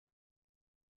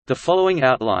The following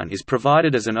outline is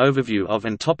provided as an overview of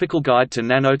and topical guide to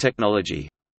nanotechnology.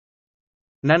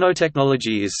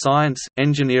 Nanotechnology is science,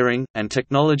 engineering, and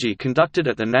technology conducted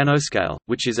at the nanoscale,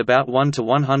 which is about 1 to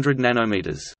 100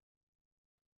 nanometers.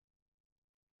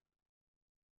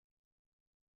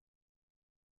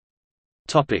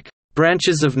 Topic: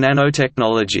 Branches of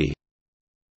nanotechnology.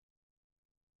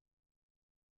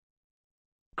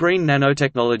 Green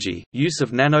nanotechnology – use of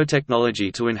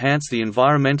nanotechnology to enhance the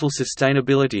environmental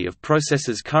sustainability of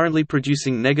processes currently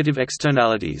producing negative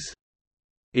externalities.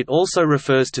 It also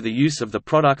refers to the use of the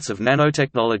products of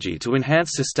nanotechnology to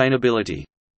enhance sustainability.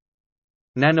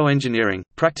 Nanoengineering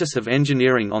 – practice of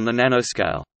engineering on the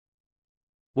nanoscale.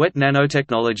 Wet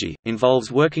nanotechnology –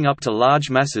 involves working up to large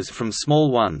masses from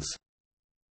small ones.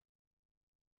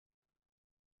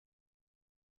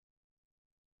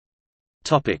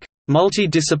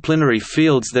 Multidisciplinary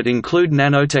fields that include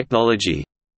nanotechnology.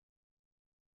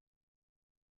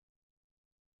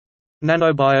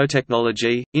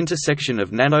 Nanobiotechnology – intersection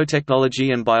of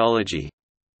nanotechnology and biology.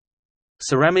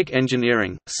 Ceramic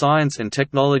engineering – science and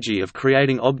technology of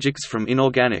creating objects from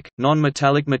inorganic,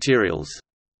 non-metallic materials.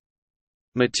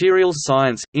 Materials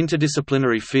science –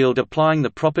 interdisciplinary field applying the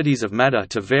properties of matter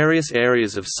to various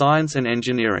areas of science and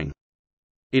engineering.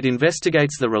 It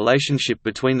investigates the relationship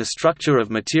between the structure of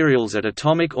materials at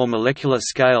atomic or molecular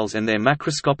scales and their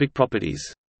macroscopic properties.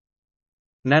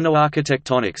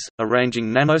 Nanoarchitectonics – arranging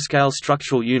nanoscale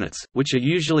structural units, which are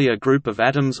usually a group of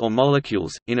atoms or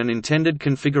molecules, in an intended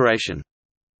configuration.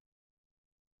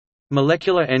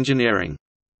 Molecular engineering.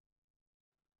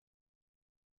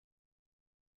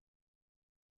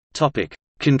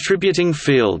 Contributing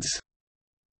fields.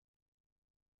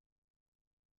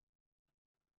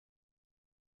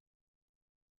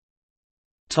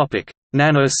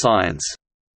 Nanoscience.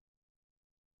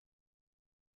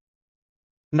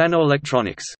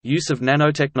 Nanoelectronics – use of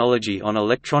nanotechnology on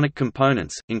electronic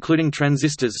components, including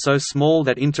transistors so small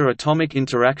that interatomic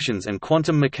interactions and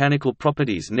quantum mechanical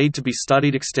properties need to be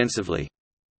studied extensively.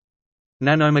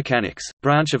 Nanomechanics –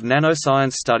 branch of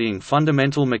nanoscience studying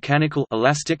fundamental mechanical,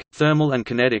 elastic, thermal and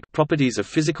kinetic properties of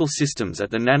physical systems at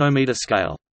the nanometer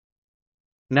scale.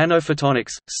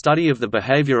 Nanophotonics – study of the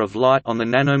behavior of light on the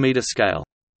nanometer scale.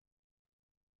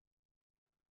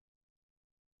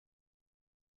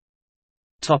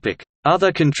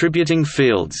 Other contributing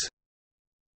fields.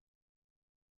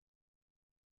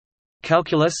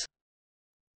 Calculus,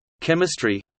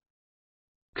 chemistry,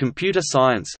 computer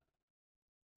science,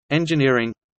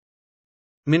 engineering,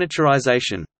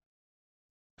 miniaturization,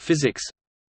 physics,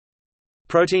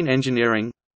 protein engineering,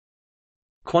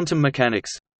 quantum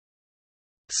mechanics,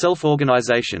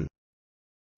 self-organization,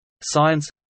 science,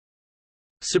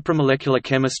 supramolecular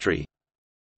chemistry,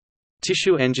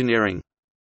 tissue engineering,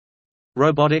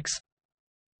 robotics,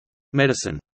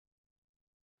 medicine.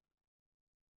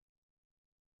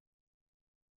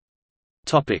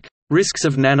 Risks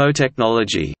of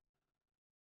nanotechnology.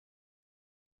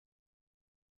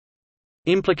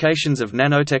 Implications of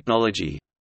nanotechnology.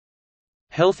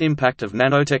 Health impact of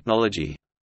nanotechnology.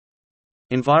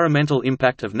 Environmental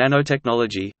impact of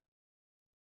nanotechnology.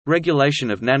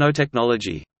 Regulation of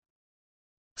nanotechnology.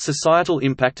 Societal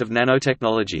impact of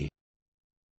nanotechnology.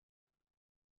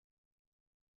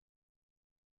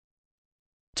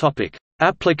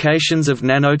 Applications of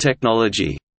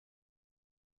nanotechnology.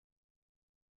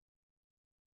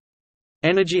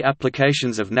 Energy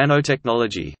applications of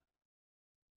nanotechnology.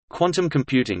 Quantum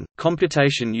computing –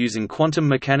 computation using quantum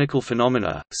mechanical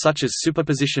phenomena, such as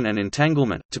superposition and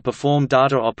entanglement, to perform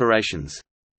data operations.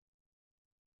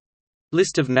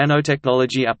 List of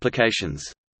nanotechnology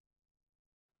applications.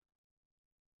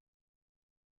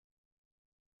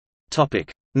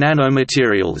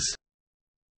 Nanomaterials.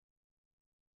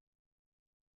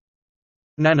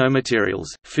 Nanomaterials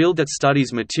 – field that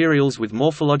studies materials with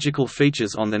morphological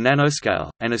features on the nanoscale,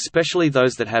 and especially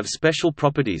those that have special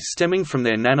properties stemming from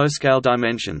their nanoscale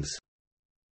dimensions.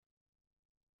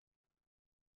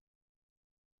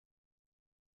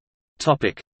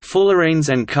 Fullerenes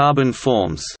and carbon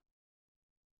forms.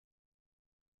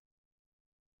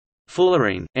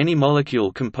 Fullerene – any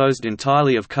molecule composed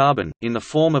entirely of carbon, in the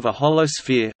form of a hollow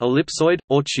sphere, ellipsoid,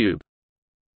 or tube.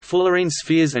 Fullerene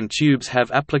spheres and tubes have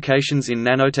applications in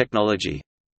nanotechnology.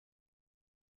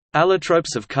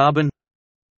 Allotropes of carbon.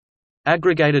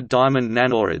 Aggregated diamond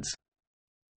nanorods.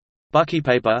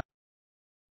 Buckypaper.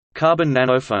 Carbon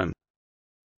nanofoam.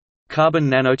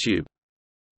 Carbon nanotube.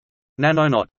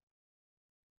 Nanoknot.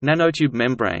 Nanotube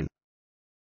membrane.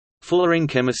 Fullerene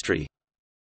chemistry.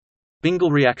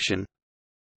 Bingle reaction.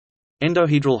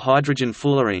 Endohedral hydrogen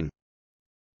fullerene.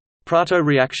 Prato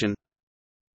reaction.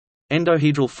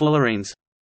 Endohedral fullerenes.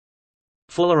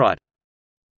 Fullerite.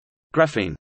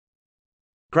 Graphene.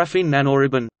 Graphene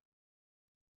nanoribbon.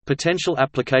 Potential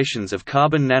applications of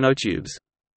carbon nanotubes.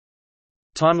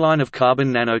 Timeline of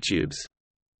carbon nanotubes.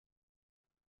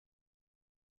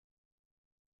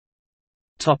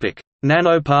 Topic: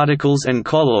 Nanoparticles and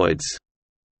colloids.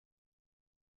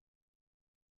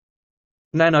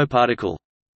 Nanoparticle.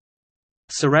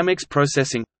 Ceramics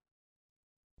processing.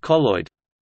 Colloid.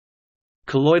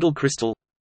 Colloidal crystal.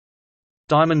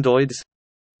 Diamondoids.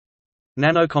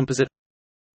 Nanocomposite.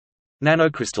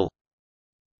 Nanocrystal.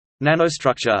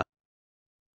 Nanostructure.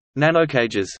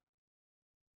 Nanocages.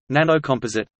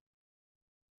 Nanocomposite.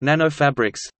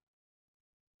 Nanofabrics.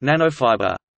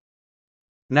 Nanofiber.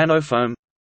 Nanofoam.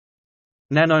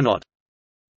 Nanoknot.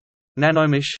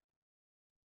 Nanomesh.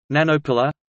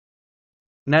 Nanopillar.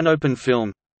 Nanopen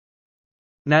film.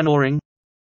 Nanoring.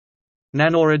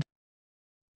 Nanorod.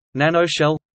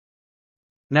 Nanoshell.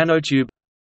 Nanotube.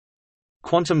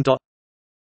 Quantum dot.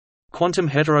 Quantum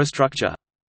heterostructure.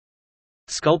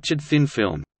 Sculptured thin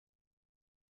film.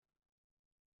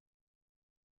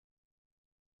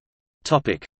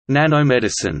 Topic: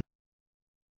 Nanomedicine.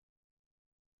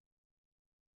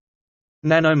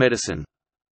 Nanomedicine.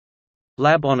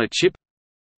 Lab on a chip.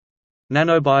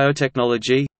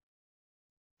 Nanobiotechnology.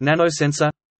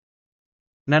 Nanosensor.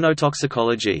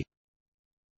 Nanotoxicology.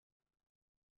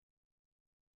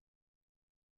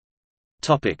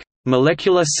 Topic: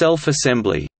 Molecular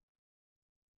self-assembly.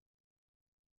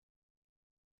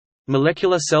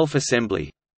 Molecular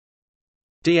self-assembly.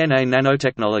 DNA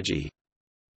nanotechnology.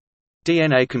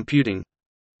 DNA computing.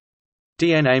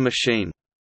 DNA machine.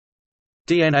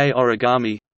 DNA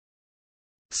origami.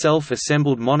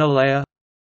 Self-assembled monolayer.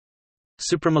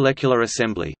 Supramolecular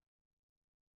assembly.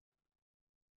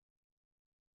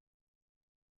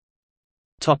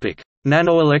 Topic: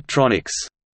 Nanoelectronics.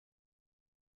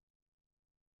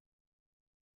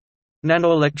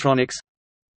 Nanoelectronics.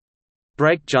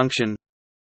 Break junction.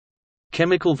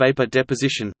 Chemical vapor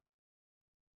deposition.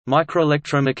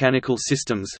 Microelectromechanical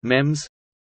systems (MEMS).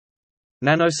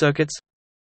 Nanocircuits.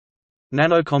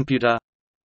 Nanocomputer.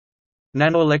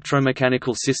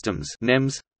 Nanoelectromechanical systems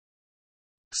 (NEMS).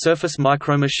 Surface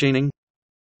micromachining.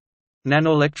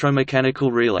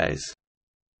 Nanoelectromechanical relays.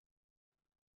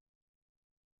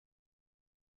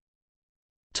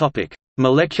 Topic: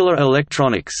 Molecular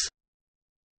electronics.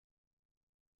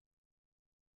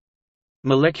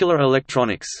 Molecular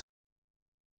electronics.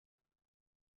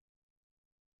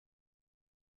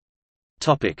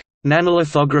 Topic: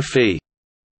 Nanolithography.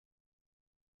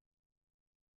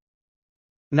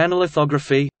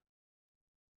 Nanolithography.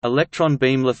 Electron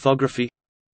beam lithography.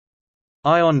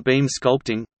 Ion beam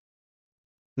sculpting.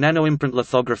 Nanoimprint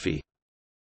lithography.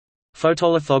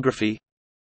 Photolithography.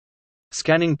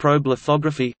 Scanning probe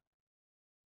lithography.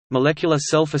 Molecular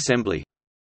self-assembly.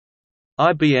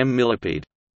 IBM millipede.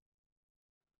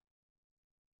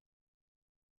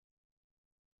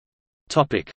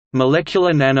 Topic: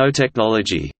 Molecular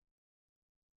nanotechnology.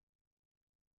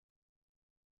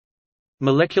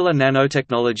 Molecular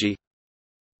nanotechnology.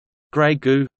 Grey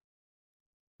goo.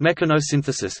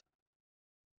 Mechanosynthesis.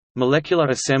 Molecular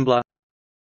assembler.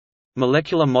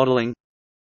 Molecular modeling.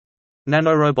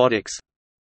 Nanorobotics.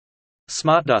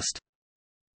 Smart dust.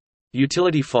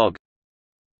 Utility fog.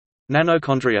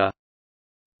 Nanochondria.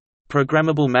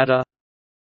 Programmable matter.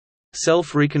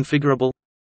 Self-reconfigurable.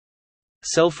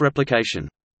 Self-replication.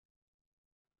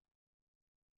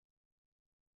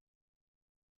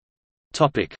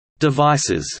 Topic: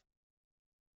 Devices.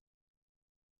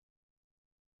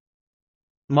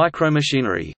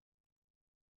 Micromachinery.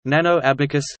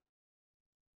 Nanoabacus.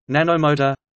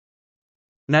 Nanomotor.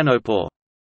 Nanopore.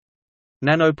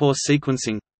 Nanopore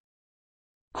sequencing.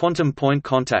 Quantum point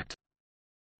contact.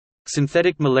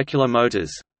 Synthetic molecular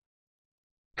motors.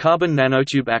 Carbon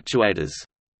nanotube actuators.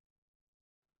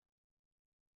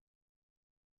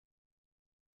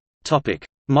 Topic: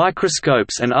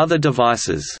 Microscopes and other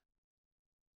devices.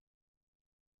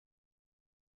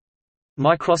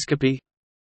 Microscopy.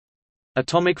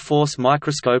 Atomic force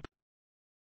microscope.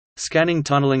 Scanning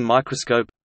tunneling microscope.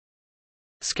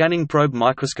 Scanning probe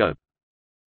microscope.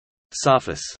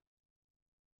 Surface.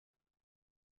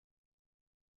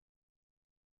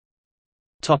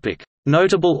 Topic: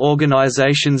 Notable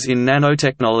organizations in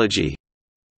nanotechnology.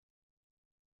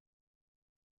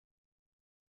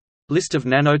 List of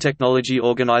nanotechnology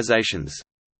organizations.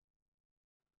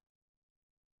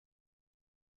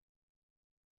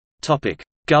 Topic: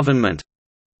 Government.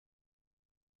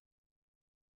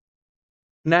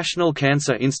 National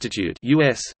Cancer Institute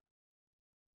 (US).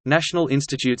 National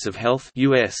Institutes of Health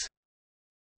 (US).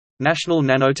 National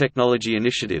Nanotechnology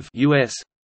Initiative (US).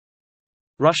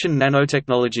 Russian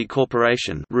Nanotechnology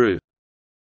Corporation (RU).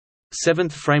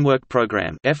 7th Framework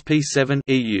Program (FP7)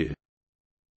 EU.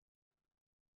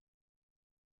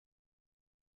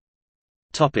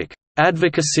 Topic: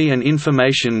 Advocacy and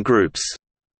information groups.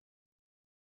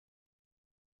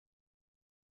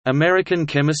 American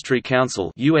Chemistry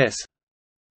Council (US),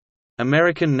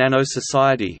 American Nano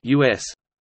Society (US),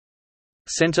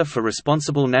 Center for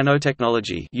Responsible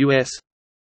Nanotechnology (US),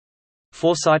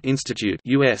 Foresight Institute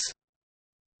 (US),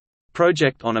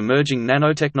 Project on Emerging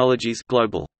Nanotechnologies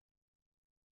Global.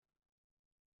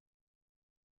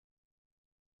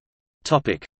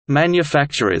 Topic: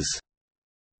 Manufacturers.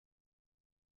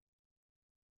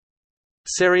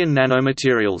 Cerium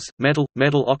Nanomaterials,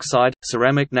 metal oxide,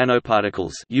 ceramic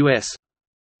nanoparticles US.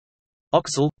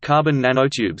 Oxel, carbon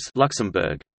nanotubes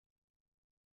Luxembourg.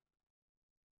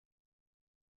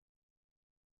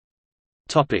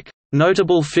 Topic: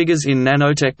 Notable figures in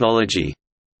nanotechnology.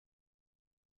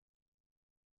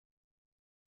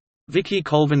 Vicky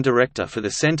Colvin, Director for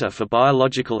the Center for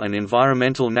Biological and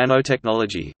Environmental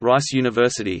Nanotechnology, Rice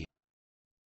University.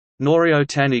 Norio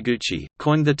Taniguchi,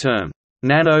 coined the term,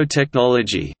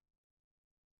 nanotechnology.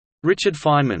 Richard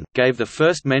Feynman, gave the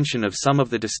first mention of some of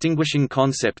the distinguishing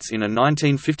concepts in a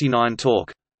 1959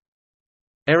 talk.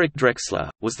 Eric Drexler,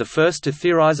 was the first to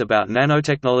theorize about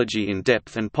nanotechnology in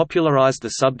depth and popularized the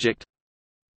subject.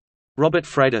 Robert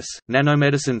Freitas,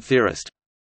 nanomedicine theorist.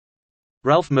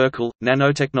 Ralph Merkel,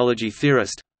 nanotechnology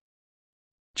theorist.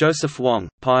 Joseph Wong,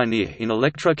 pioneer in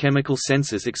electrochemical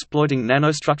sensors exploiting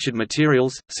nanostructured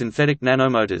materials, synthetic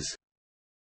nanomotors.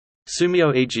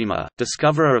 Sumio Iijima,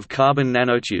 discoverer of carbon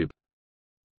nanotube.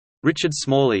 Richard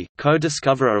Smalley,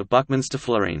 co-discoverer of Buckminster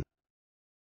fullerene.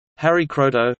 Harry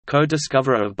Kroto,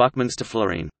 co-discoverer of Buckminster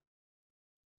fullerene.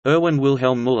 Erwin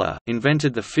Wilhelm Müller,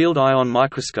 invented the field ion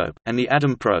microscope, and the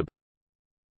atom probe.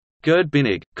 Gerd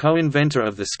Binnig, co-inventor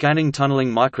of the scanning tunneling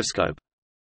microscope.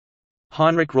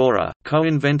 Heinrich Rohrer,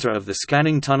 co-inventor of the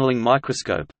scanning tunneling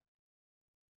microscope.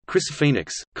 Chris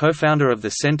Phoenix, co-founder of the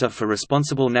Center for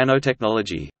Responsible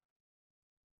Nanotechnology.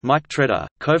 Mike Tretter,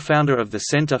 co-founder of the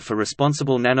Center for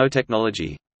Responsible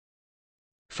Nanotechnology.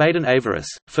 Phaedon Averis,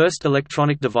 first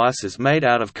electronic devices made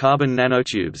out of carbon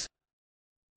nanotubes.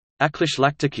 Akhilesh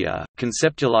Lakhtakia,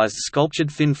 conceptualized sculptured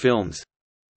thin films.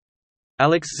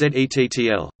 Alex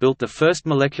Zettl, built the first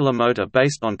molecular motor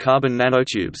based on carbon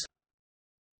nanotubes.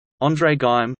 André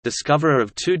Geim, discoverer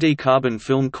of 2D carbon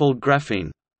film called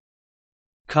graphene.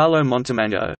 Carlo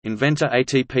Montemagno, inventor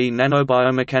ATP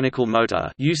nanobiomechanical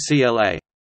motor UCLA.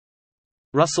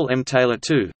 Russell M. Taylor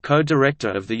II, co-director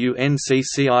of the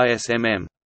UNCCISMM.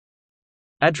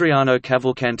 Adriano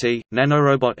Cavalcanti,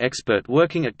 nanorobot expert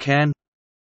working at CAN.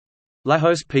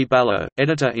 Lajos P. Ballo,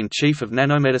 editor-in-chief of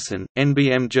Nanomedicine,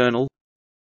 NBM Journal.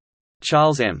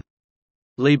 Charles M.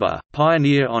 Lieber,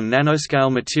 pioneer on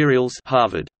nanoscale materials,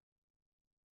 Harvard.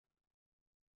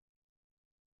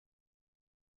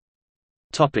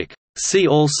 See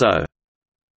also: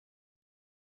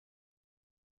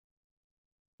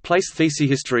 Place thesis: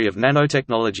 History of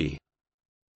nanotechnology.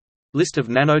 List of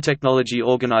nanotechnology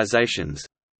organizations.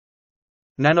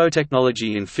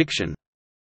 Nanotechnology in fiction.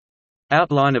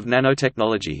 Outline of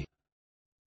nanotechnology.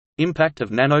 Impact of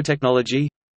nanotechnology.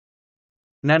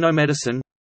 Nanomedicine.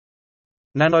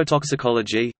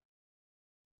 Nanotoxicology.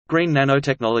 Green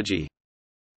nanotechnology.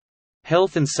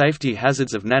 Health and safety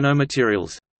hazards of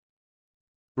nanomaterials.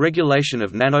 Regulation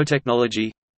of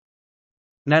nanotechnology.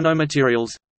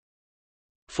 Nanomaterials.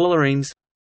 Fullerenes.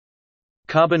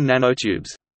 Carbon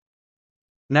nanotubes.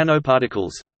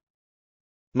 Nanoparticles.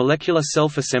 Molecular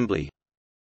self-assembly.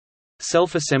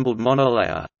 Self-assembled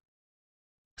monolayer.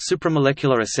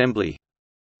 Supramolecular assembly.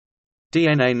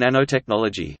 DNA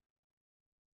nanotechnology.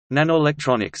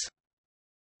 Nanoelectronics.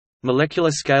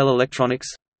 Molecular scale electronics.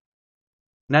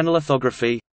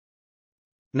 Nanolithography.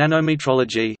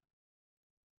 Nanometrology.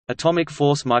 Atomic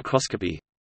force microscopy.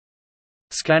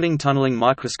 Scanning tunneling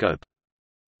microscope.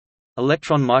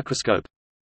 Electron microscope.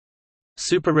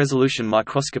 Super-resolution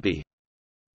microscopy.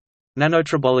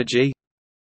 Nanotribology.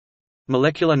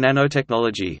 Molecular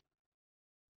nanotechnology.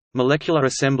 Molecular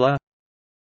assembler.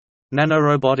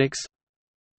 Nanorobotics.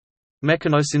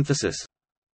 Mechanosynthesis.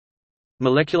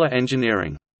 Molecular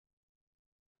engineering.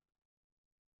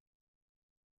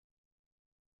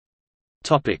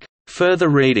 Further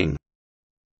reading.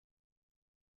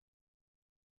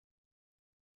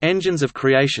 Engines of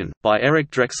Creation, by Eric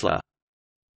Drexler.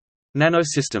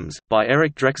 Nanosystems, by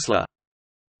Eric Drexler.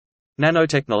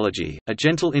 Nanotechnology, A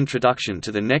Gentle Introduction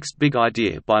to the Next Big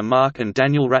Idea, by Mark and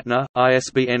Daniel Ratner,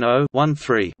 ISBN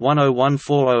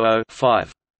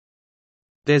 0-13-101400-5.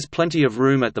 There's Plenty of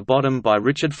Room at the Bottom, by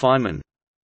Richard Feynman.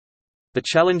 The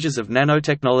Challenges of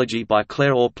Nanotechnology by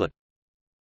Claire Orplet.